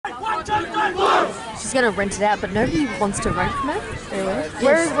she's gonna rent it out, but nobody wants to rent from her. Really?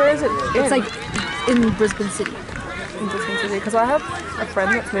 Where is it? It's like in Brisbane City. In Brisbane City, because I have a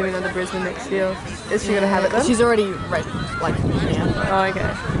friend that's moving on to Brisbane next year. Is she gonna have it then? She's already rent, like, yeah. Oh,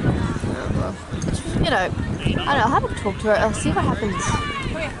 okay. You know, I don't know, I'll have a talk to her. I'll see what happens.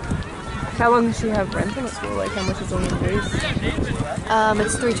 How long does she have rent on it for? Like, how much is all the dues?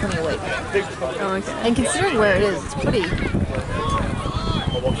 It's $3.20 a week. Oh, okay. And considering where it is, it's pretty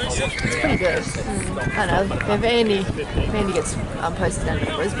good. I don't know. If Andy gets posted down to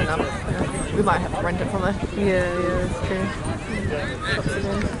Brisbane, we might have to rent it from her. Yeah, that's true.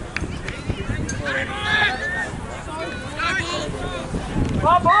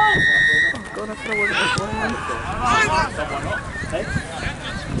 Oh god, I thought I wasn't playing.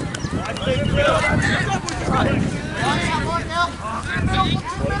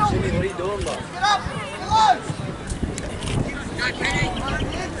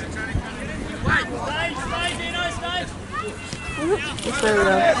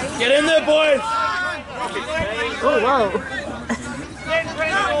 Get in there, boys! Oh, whoa.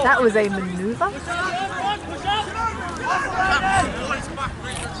 That was a maneuver?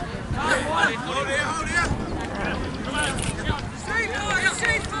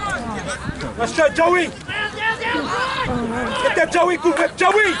 Let's go, Joey! Get that, Joey! Good whip,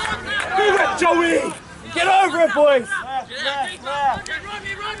 Joey! Good whip, Joey! Get over it, boys!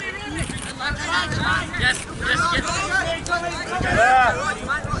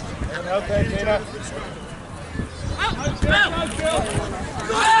 Okay, Tina.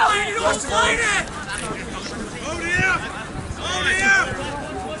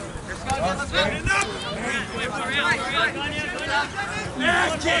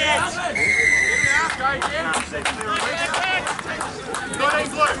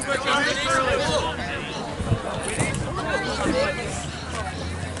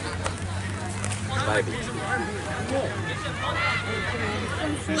 Maybe.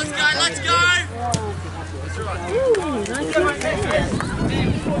 Let's go, let's go! Ooh, nice.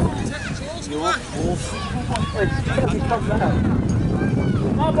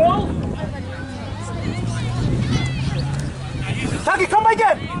 Taki, come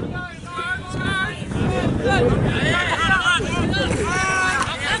again!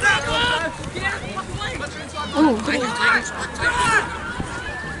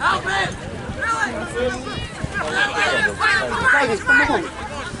 Help it! Taki, come on!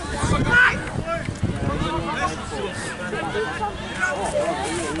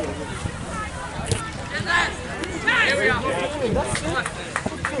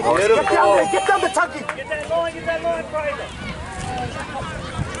 Get down the Taki! Get that line, Fraser!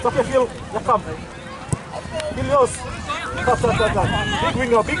 Stop your heel, yeah, come. Heel yours. Stop.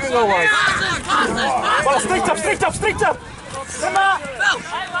 Big winger wide. Well, straight up!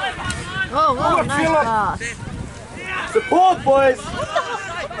 Oh, nice pass. Support, boys!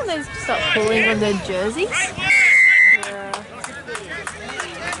 Why don't they start pulling on their jerseys? Yeah.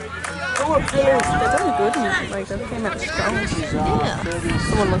 They're doing good, like, they came out strong. Yeah.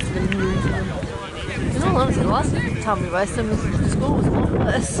 Someone must have been huge. In all honesty, the last time we raced them, the score was a lot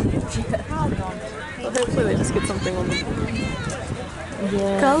worse. Well, hopefully they just get something on them.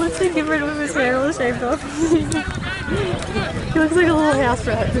 Yeah. Carl looks like different with his hair all shaved off. He looks like a little house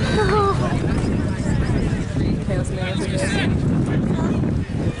rat. Chaos manager.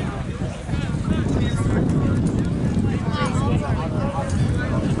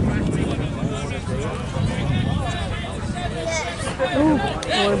 Ooh, I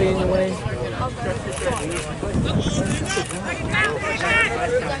want to be in your way.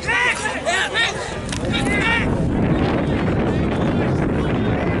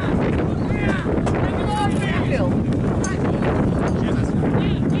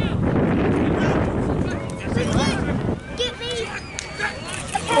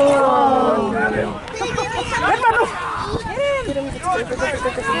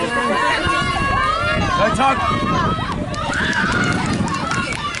 Go, Tug!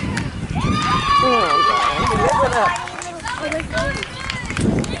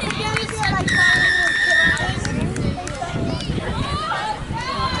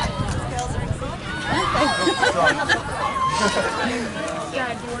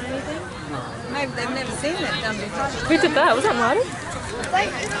 They've never seen that done before. Who did that? Was that Marty?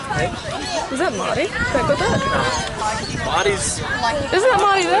 Was that Marty? That got that? Marty's. Isn't that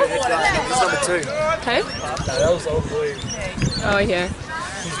Marty there? He's number 2. Hey? No, that was old boy. Oh, yeah.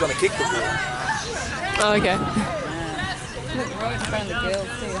 He's gonna kick the ball. Oh, okay. Look right in front of the girls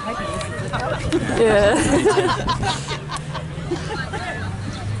too. I hope this is it. Yeah.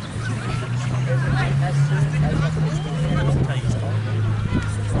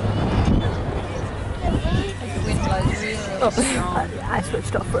 I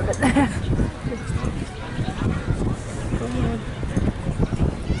switched off for a bit.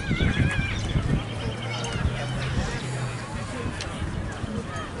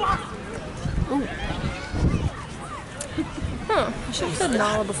 Huh. I should have said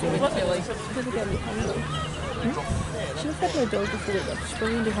Nala before we got really. Should have got me hungry. Should have fed my dog before we left. She's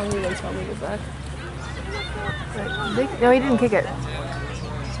probably be hungry when Tommy goes back. No, he didn't kick it.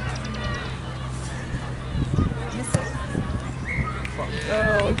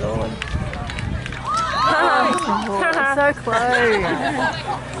 Oh, God. Oh, so close.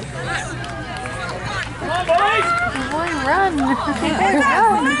 Boy, run.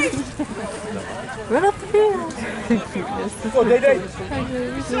 Run up the field. Cuteness. Go, Day.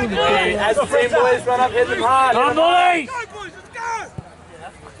 Hey, as a team, boys, run up, hit them hard. Come on, boys!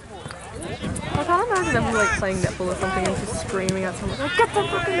 I can't imagine ever like playing netball or something and just screaming at someone like, get the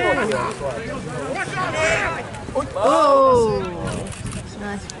fucking ball! Oh!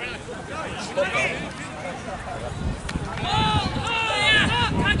 Nice.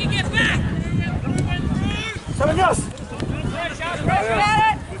 Seven years.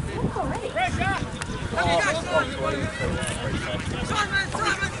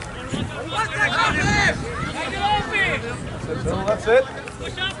 That's it.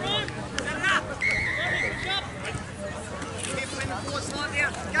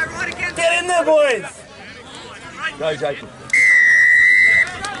 Get in there, boys! Go, Jacob.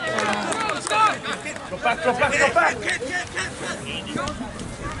 Go back.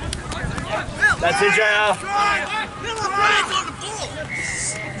 That's it, JR.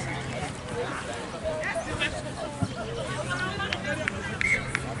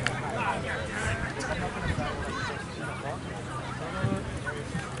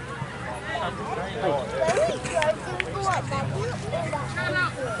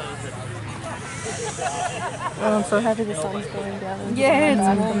 Oh, I'm so happy the sun's going down. Yeah,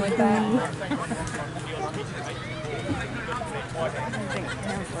 it's warm like that. What?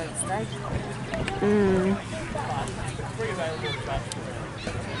 Oh,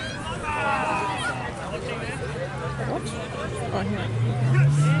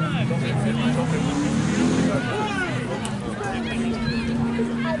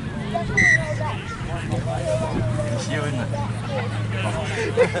 It's you, isn't it?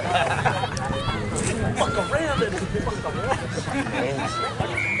 Fuck around it.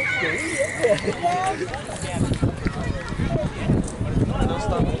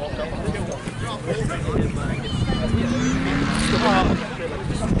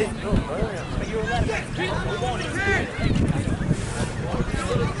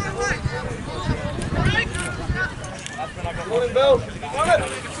 Morning, Bill.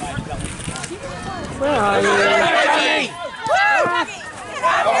 where are you?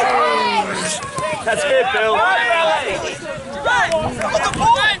 That's good, Bill.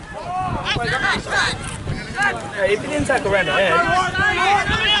 Hey, if you didn't tackle around the head.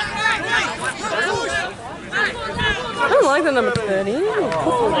 I don't like the number 30.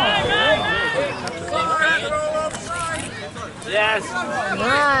 Yes.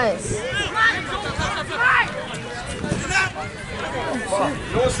 Nice.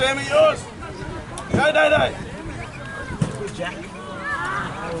 Yours, Sammy, yours. Go, Day. Good, Jack.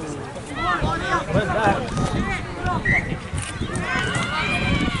 Where's that?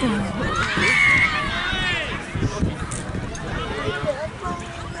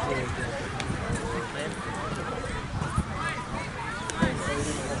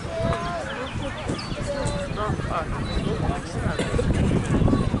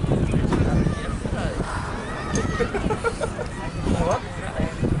 What?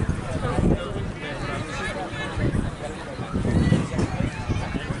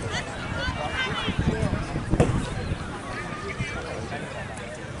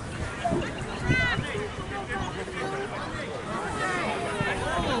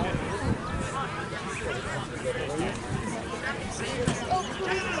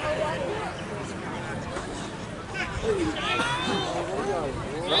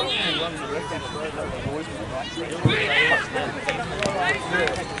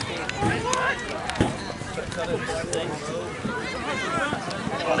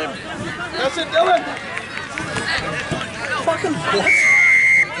 That's it, Dylan. Fucking what?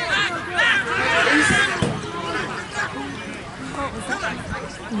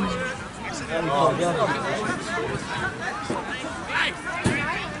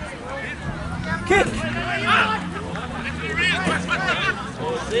 Kick.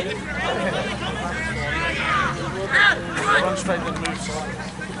 Run straight and move side.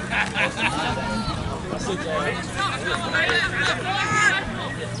 That's it, Jay.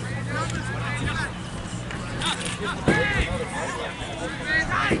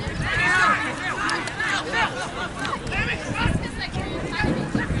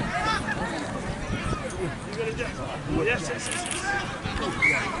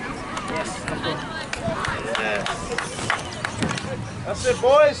 That's it,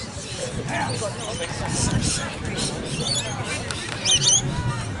 boys.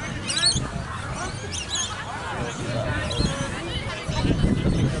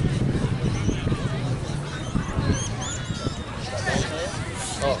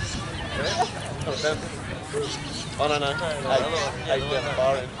 Oh no. 8 down the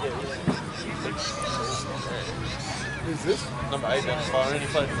far end. Who's this? Number 8 down the far end. He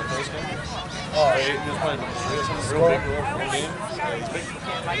played in the first game. Oh, he was playing real big game.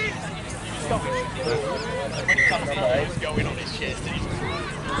 When he comes in, he's going on his chest.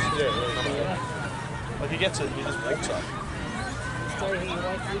 Yeah. Like he gets it, he just walks up.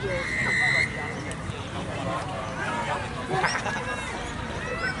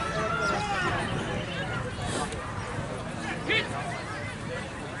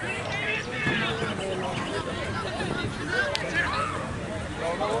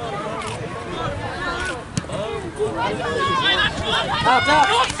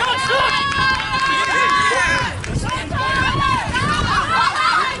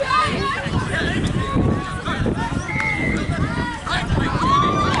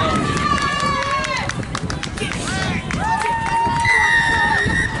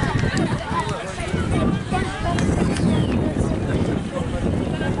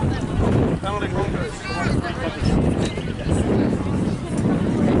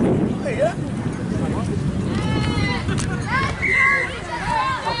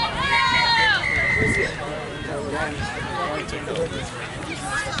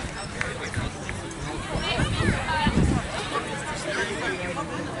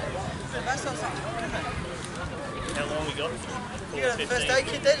 How long we got? Yeah, first aid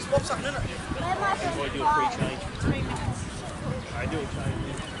kit there, just pop something in it. Before I do a pre-change for 3 minutes. I do a change.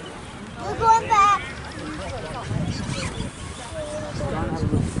 We're going back.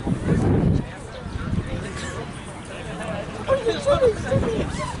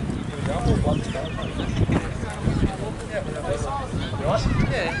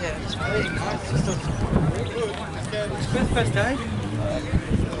 First aid.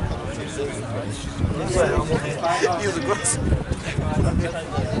 He was aggressive.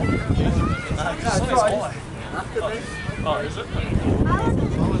 Oh, is it?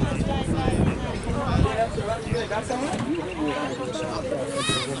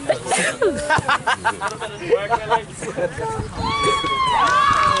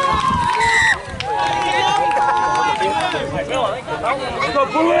 Go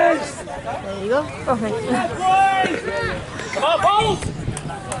boys! There you go. Okay. Come on, Bulls!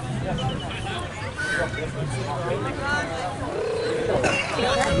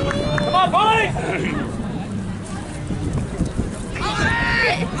 Come on, boys!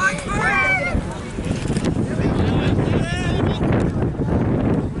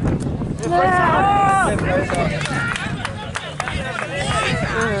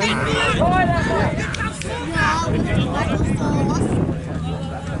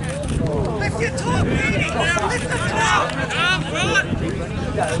 Lift your top, now lift the top.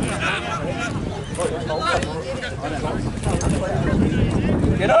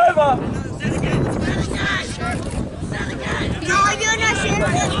 Get over! No, you're not sharing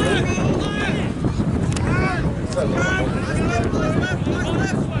with me.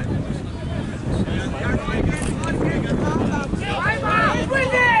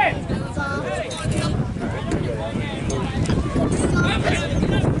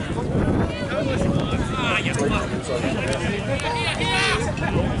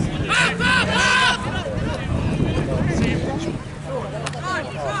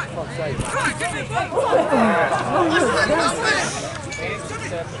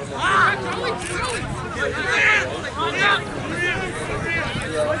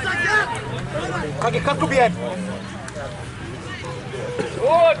 Aqui, canto bien.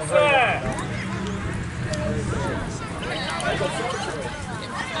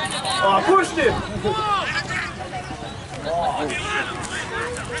 Oh, pushed him.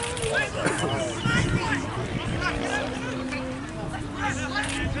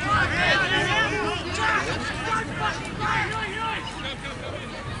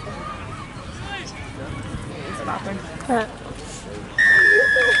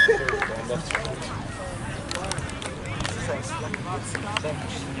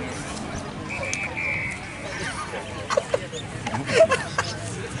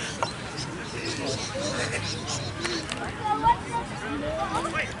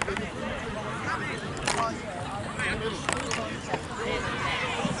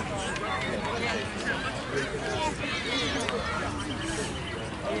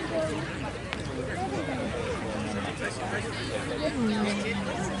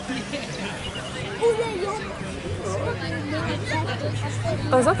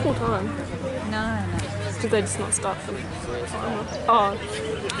 Oh, is that full time? No. Did they just not start for Oh.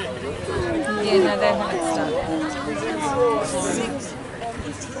 Yeah, no, they haven't started.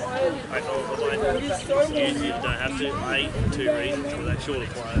 Usually you don't have to. Two reasons. For that shorter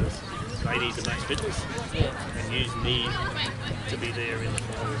players, they need to match fitness, and you need to be there in the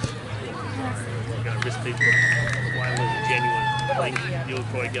finals. You're going to risk people playing with a genuine. I think you'll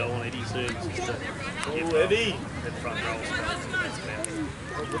probably go on Eddie soon just to get Eddie in front row.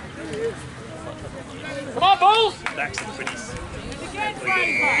 Come on, Bulls! Backs are pretty. Stay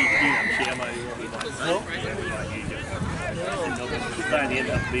in the end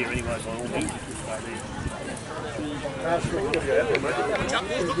of the beer anyway, by all means. Let's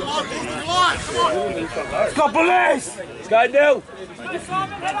go, police! Let's go, Neil.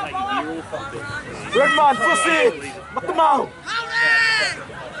 Red man, proceed! Knock them out!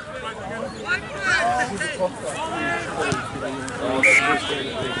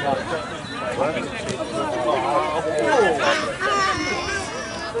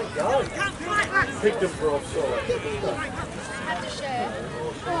 Pick them for offside.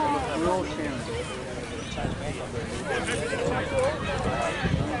 We're all sharing.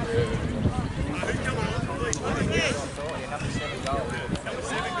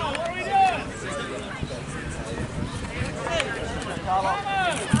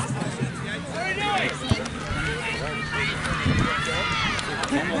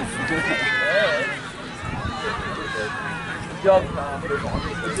 Good job, Carl.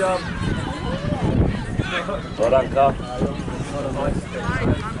 Good job. Well done, Carl.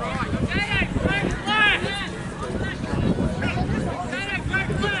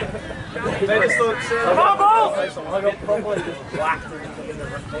 They just thought, come on, ball! I got probably just whacked in the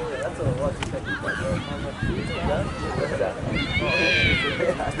rectangle. That's what it was.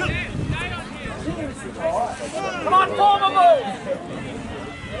 Come on, former ball!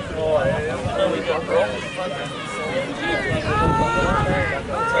 Oh, yeah.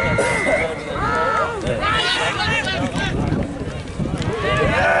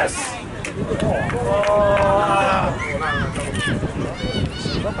 Yes!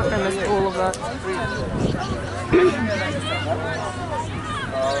 I missed all of that.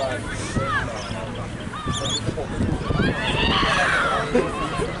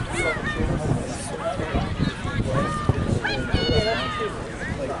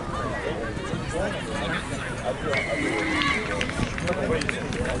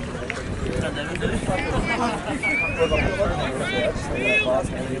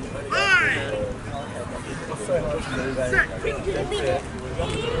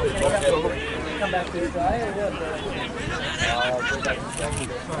 Come back this way or what?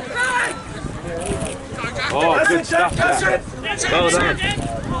 Oh, good stuff. Well done.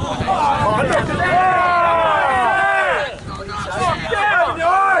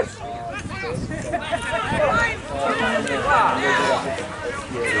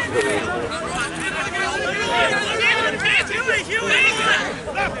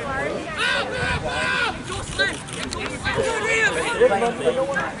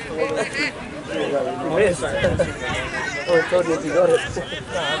 Oh, yes. Oh, I told you if you got it.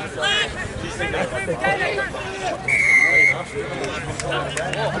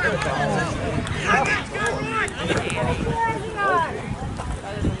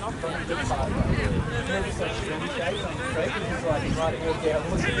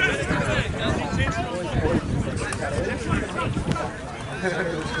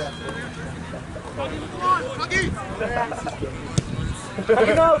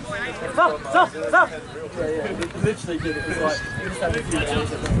 Stop! Yeah, literally did it. It was like, you just have a few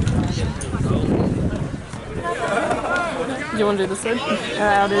days of Do you want to do this one?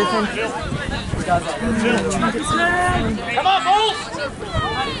 I'll do this one. Come on, Bulls!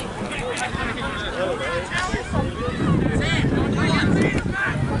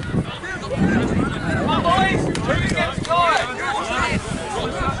 Come on, boys! Who gets tired?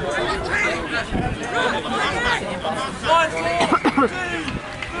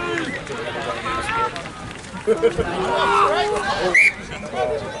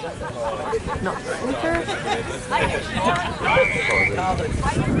 Not weaker.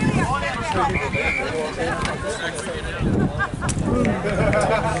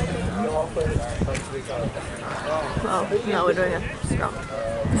 Oh, no, we're doing a scrum.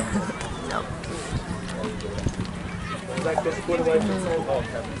 No.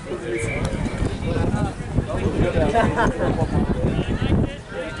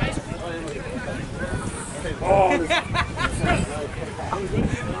 Oh,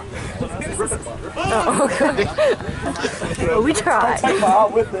 okay. Well, we tried. take my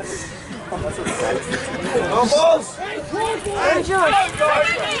heart with it. On balls! Hey, Josh.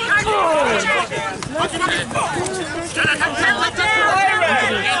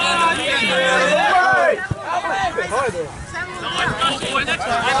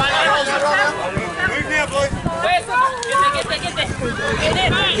 Move now, boys. Get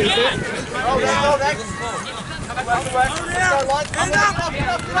in. Hold on.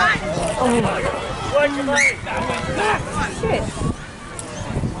 Shit.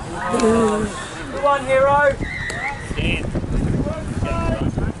 Good one, hero.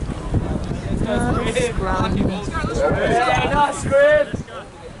 Nice, Grid.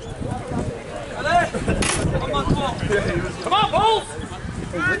 Come on, Bulls!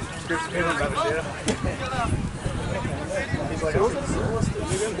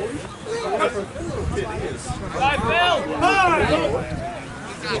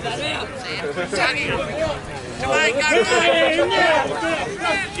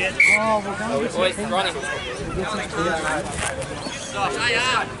 Boys, running.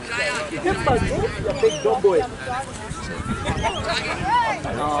 Big dog boy.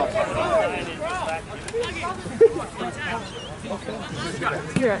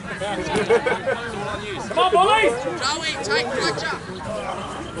 You're right. Come on, boys! Joey, take pressure.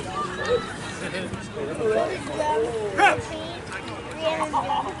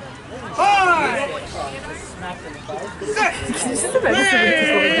 This is the best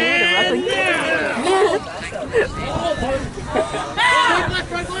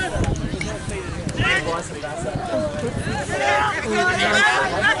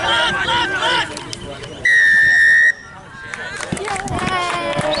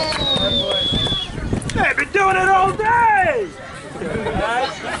They've been doing it all day!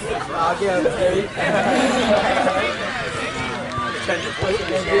 I'll get it, Steve.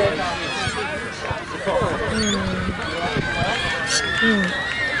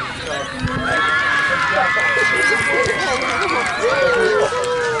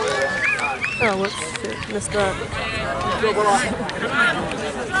 Oh, whoops. Missed that.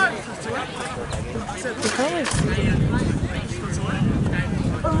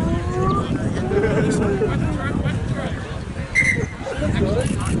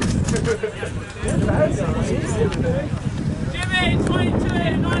 Jimmy,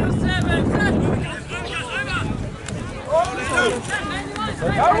 22, 907.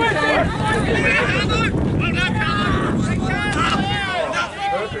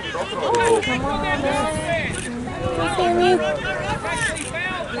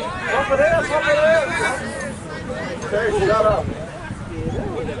 Okay, shut up.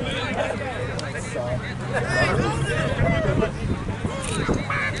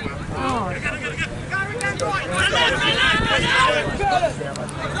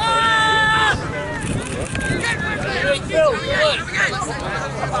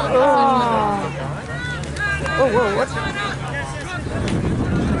 Oh, whoa, what?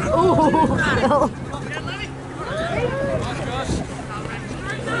 Oh, hell.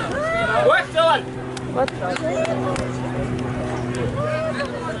 Work, Dylan! What?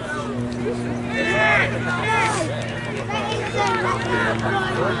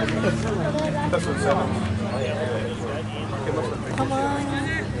 That's what seven. Come on.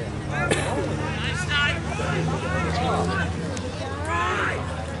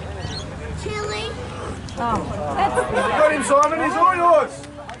 Chili. Oh, that's Got him, Simon. He's all yours.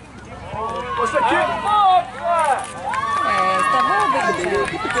 What's that kid?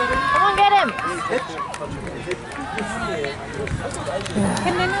 Come on, get him!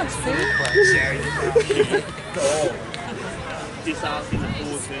 Can they not see? Just asking the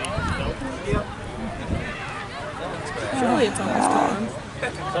 14. Surely it's almost time.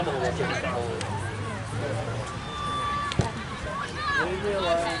 Someone will watch it.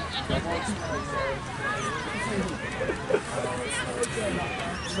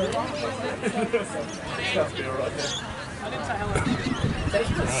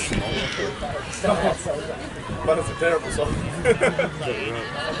 But it's a terrible song.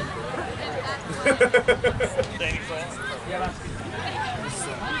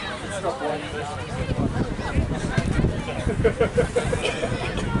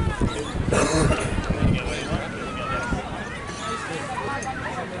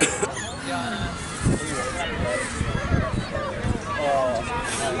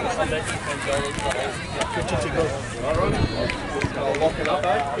 I'll lock it up,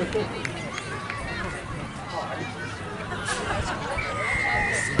 eh?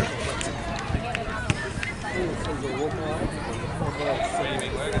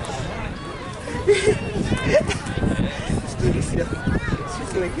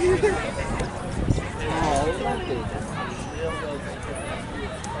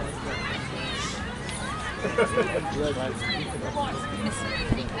 That's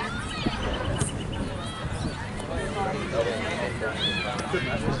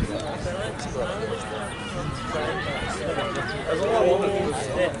all I wanted.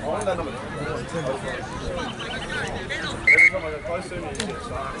 I want that number. Every time I get close to him, he gets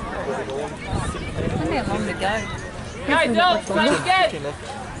Only long to go. Go, Joel, try again.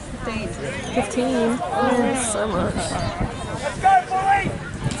 15. Oh, so much. Let's go, bully!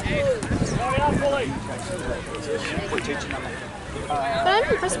 Hurry up, bully! But I'm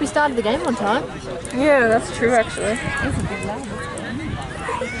impressed we started the game on time. Yeah, that's true actually.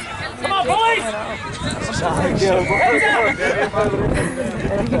 Come on, boys!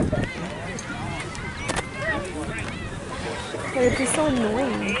 They're just so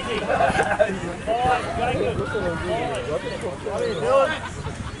annoying.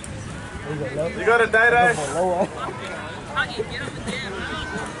 You got it, Dado?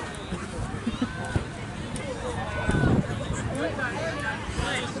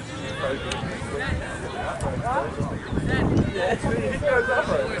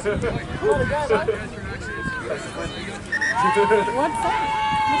 What's that?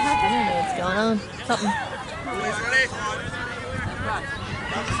 I don't know what's going on. Something.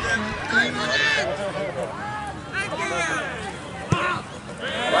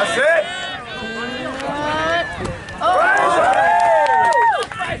 That's it!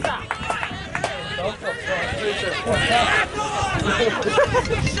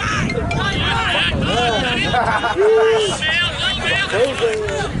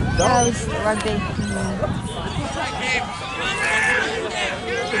 That was rugby.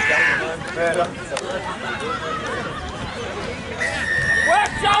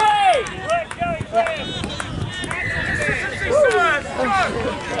 Work, Joey! Work, Joey!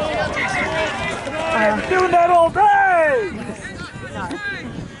 I'm doing that all day!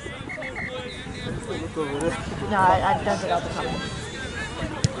 No, I don't think I'll become it.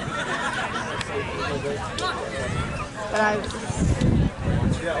 But I was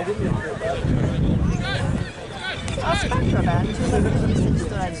surprised about it.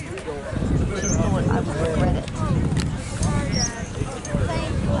 I just thought I would regret it.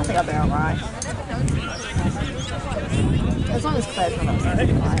 I think I'll be alright. As long as Claire's not upset, I'll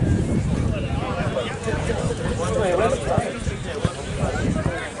be fine.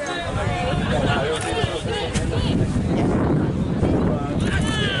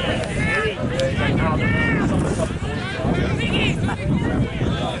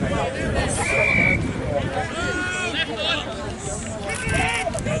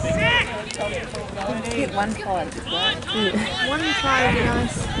 Get one card. One try would be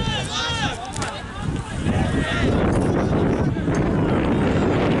nice.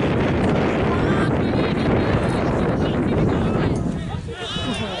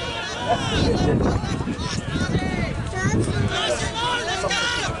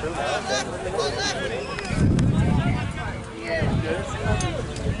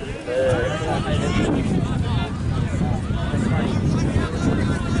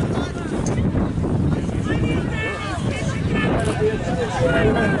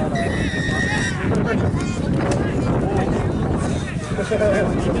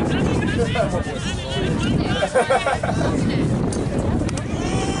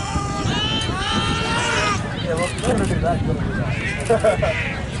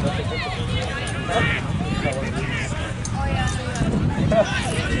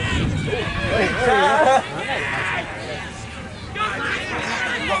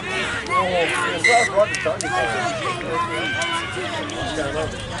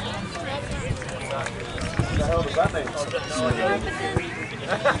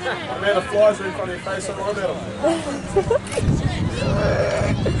 Man, the flies are in front of your face, so what about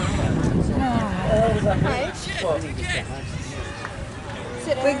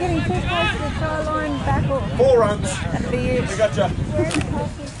We're getting too close to the try line back off. 4 runs. That'd be it. We got you.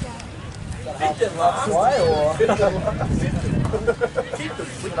 Why or?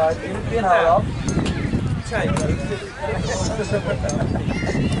 Being held up.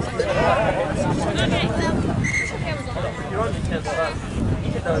 You're on your 10th run.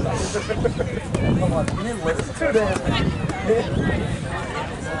 Come on, you didn't listen to them.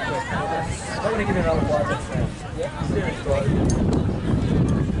 I'm going to give you another one. Yeah, seriously.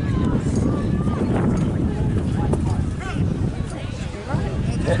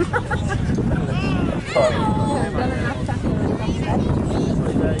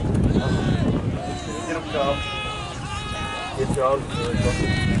 Get Charles to this.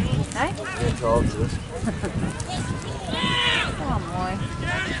 Hey? Get Charles to this. Come on, boy.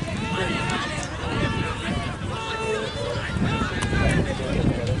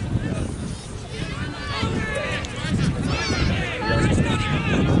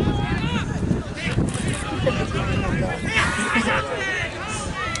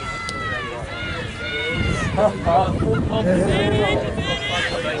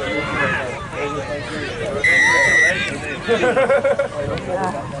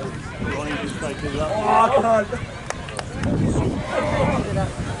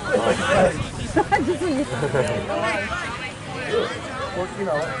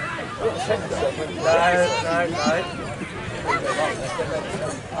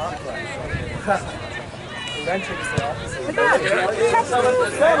 Eventually it's the opposite.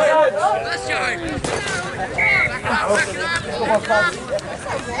 Let's go.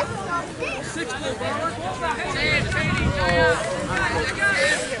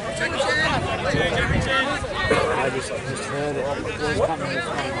 I just heard it. It was coming this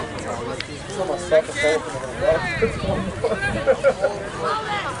way. It's almost self-assault.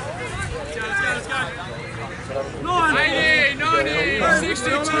 80, 90,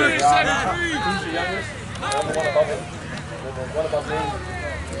 62, 73. One above him. One above me.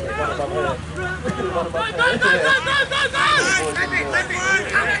 One above her. One above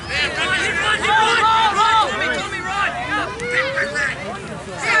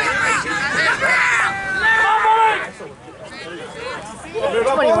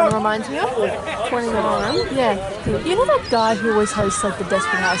What 21 reminds me of? 21. Yeah. You know that guy who always hosts like the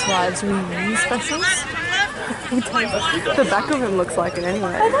Desperate Housewives reunion specials? The back of him looks like it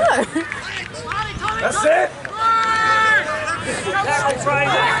anyway. I know. That's it!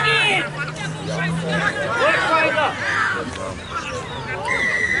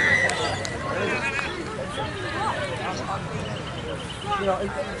 You know,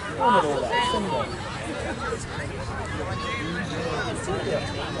 it's fun and all that. It's similar.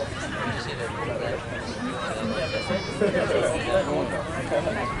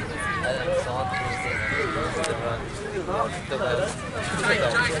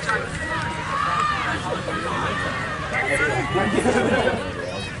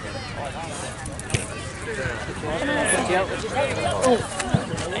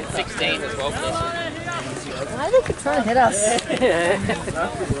 And 16 as well, please. Why are they trying to hit us?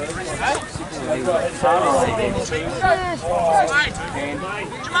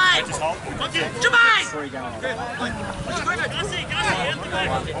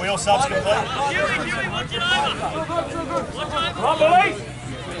 Are we all subs complete? Come on, boys!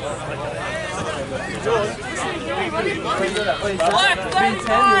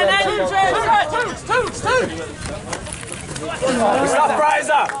 Stop,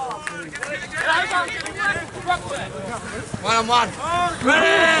 Fraser! 1-on-1.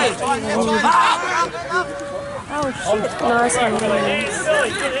 Ready! Oh shit. Nice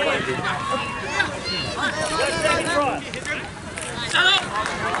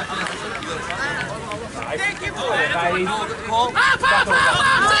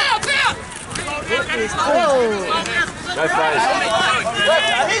Go Fraser.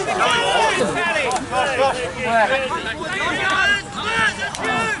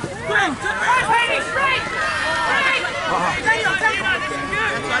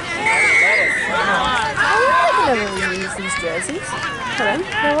 I never really use these jerseys. Hello?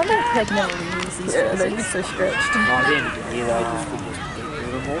 No wonder Peg never really use these jerseys. They'd be so stretched.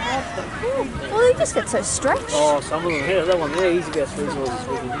 Well, they just get so stretched. Oh, some of them here, that one there, he's about 3 hours this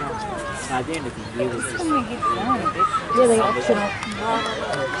week now. At the end of the year, it's just... Yeah, they auction up.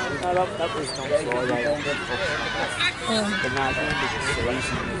 that was not slow, they but now at the end of the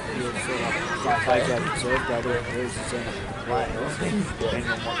season, you'll sort of take out the reserve grade or who's the centre players, depending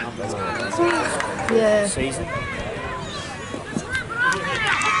on what numbers are Yeah. season.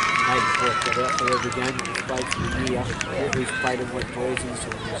 Maybe work that out for every game that we've played for the year, who's played in what jerseys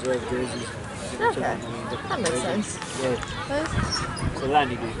or reserve jerseys. Okay. That makes sense. Yeah. So they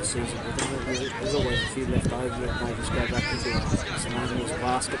only do the season, but then there's always a few left over and they just go back into a Saloni's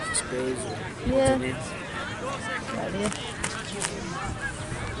basket for spares or Yeah. odds and ends. Good idea.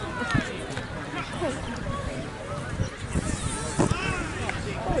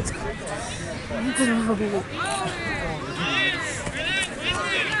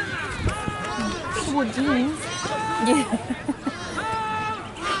 Oh, jeez. Yeah.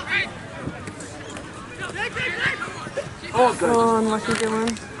 Oh, good. Oh, unlucky Dylan.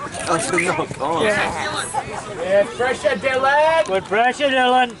 I should not. Oh. Yeah, pressure, Dylan! Good pressure,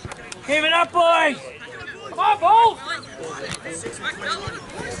 Dylan. Keep it up, boys! Come on, ball!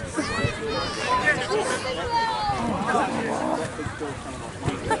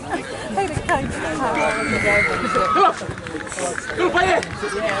 If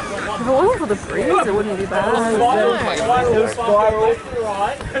it wasn't for the breeze, it wouldn't be bad. Spiral.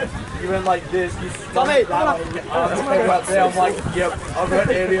 You went like this, you stop it that way. Right there, I'm like, yep, I've got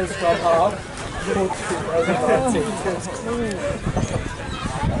areas from half.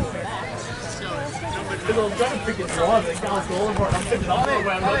 Because I was trying to pick it drive and Carl's calling for it. I'm thinking, oh,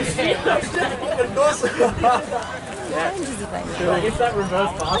 man, no shit, if that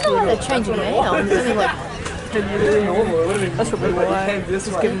reverse pass, I don't know why they're changing now. It's only like really normal. It would have been That's probably why.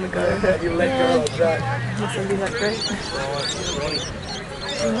 Just give him a go. you let go of that. That's gonna be that great.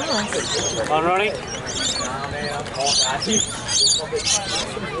 Come on, Ronnie.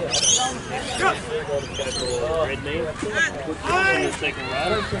 Red knee. In the second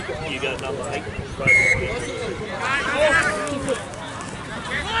row, you go number 8.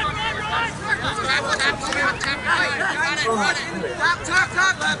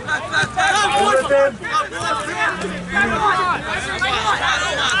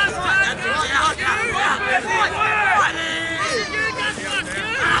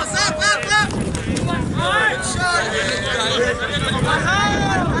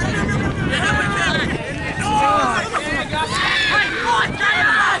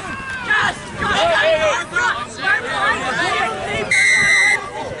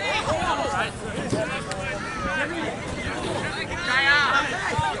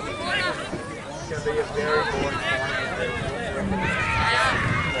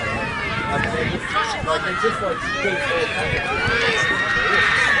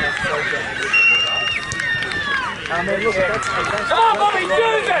 I mean, look, that's Come on, Bobby, do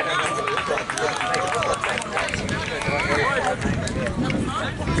it!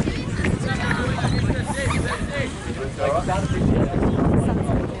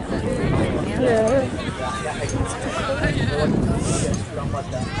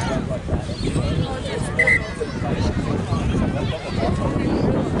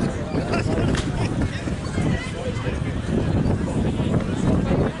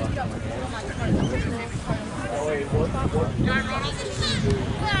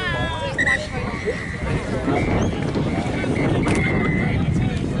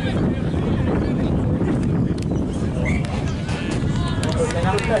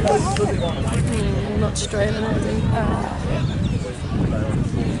 Not straight and everything.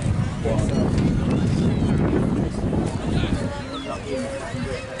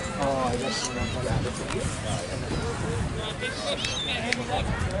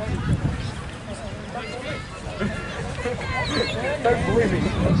 don't believe me.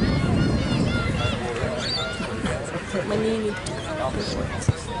 My knee.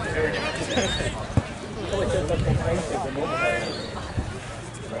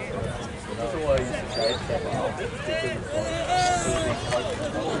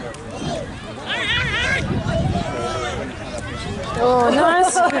 Oh,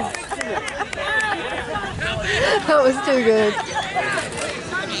 nice! That was too good.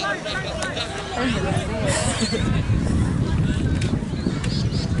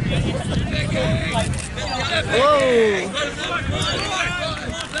 Whoa! Hey!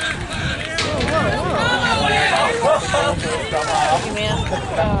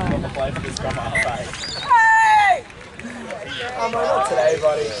 Oh, my, not today,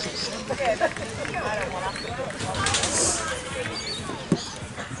 buddy.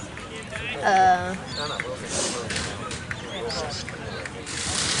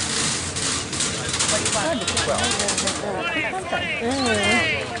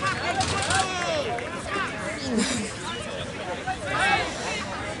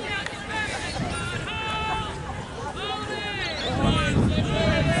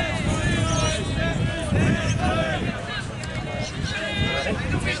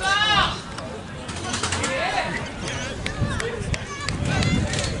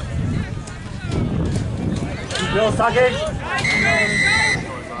 Bill Saki.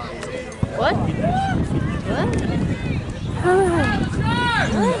 What? What?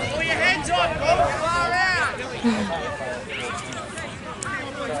 Pull your hands up, go far out.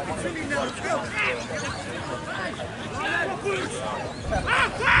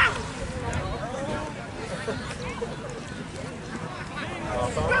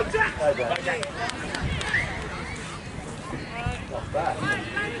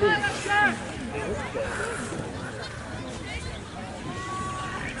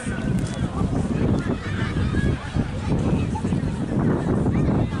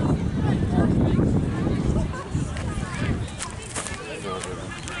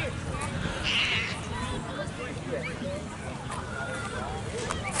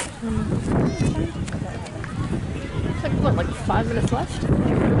 Like 5 minutes left?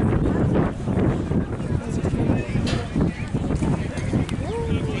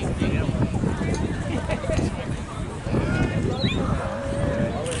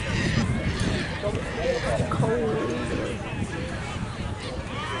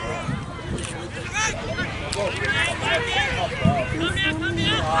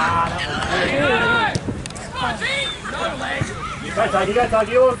 Taggy, go,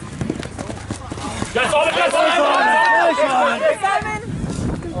 Taggy, yours. Go, Simon, go, Simon!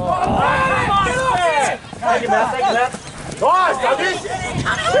 Take him out, take him out. Nice, Taggy!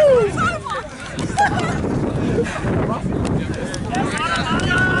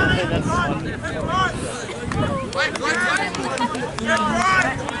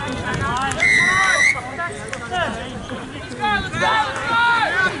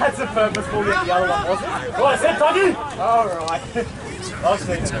 That's a purposeful, yet the other one wasn't. Right, set, Tuggy! Alright. I've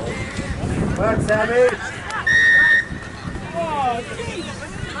seen it. Work, Sammy.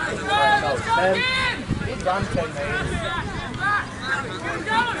 Run 10 metres.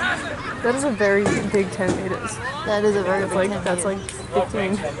 That is a very big 10 meters. That is a very big 10 That's like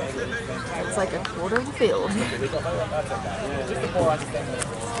 15. It's like a quarter of the field. I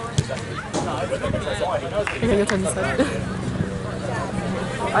think it's inside.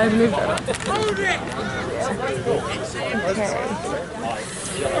 I moved that up.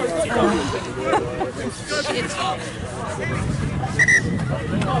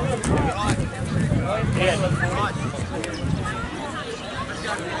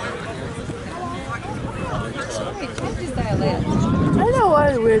 I don't know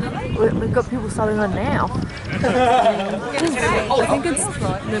why we've got people starting on now. I think it's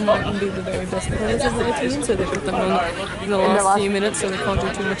they might be the very best players of their team, so they put them on in the last few minutes so they can't do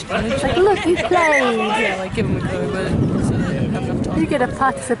too much damage. Like, look, you played! Yeah, like give them a go, but so they have enough time. You get a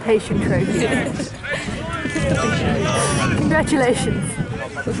participation trophy. Congratulations.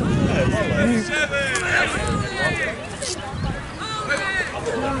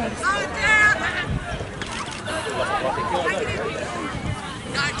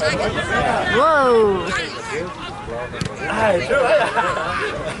 Whoa! Hey, do it!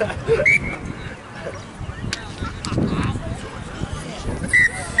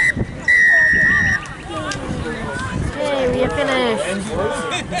 Hey, we are finished.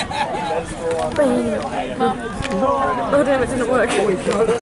 Oh damn, it didn't work.